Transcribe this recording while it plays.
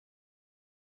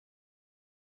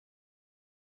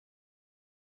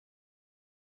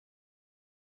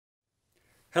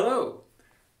Hello!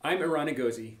 I'm Iran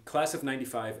Agozi, class of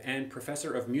 '95 and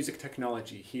professor of music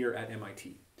technology here at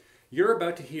MIT. You're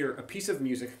about to hear a piece of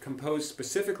music composed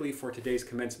specifically for today's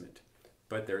commencement.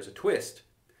 But there's a twist.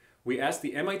 We asked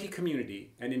the MIT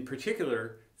community, and in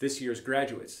particular this year's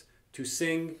graduates, to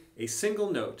sing a single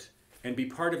note and be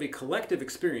part of a collective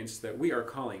experience that we are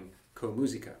calling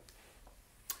Comusica.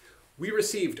 We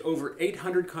received over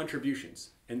 800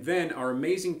 contributions, and then our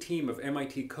amazing team of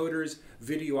MIT coders,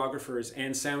 videographers,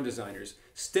 and sound designers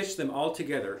stitched them all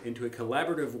together into a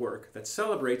collaborative work that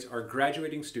celebrates our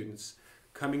graduating students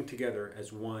coming together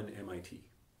as one MIT.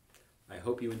 I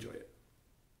hope you enjoy it.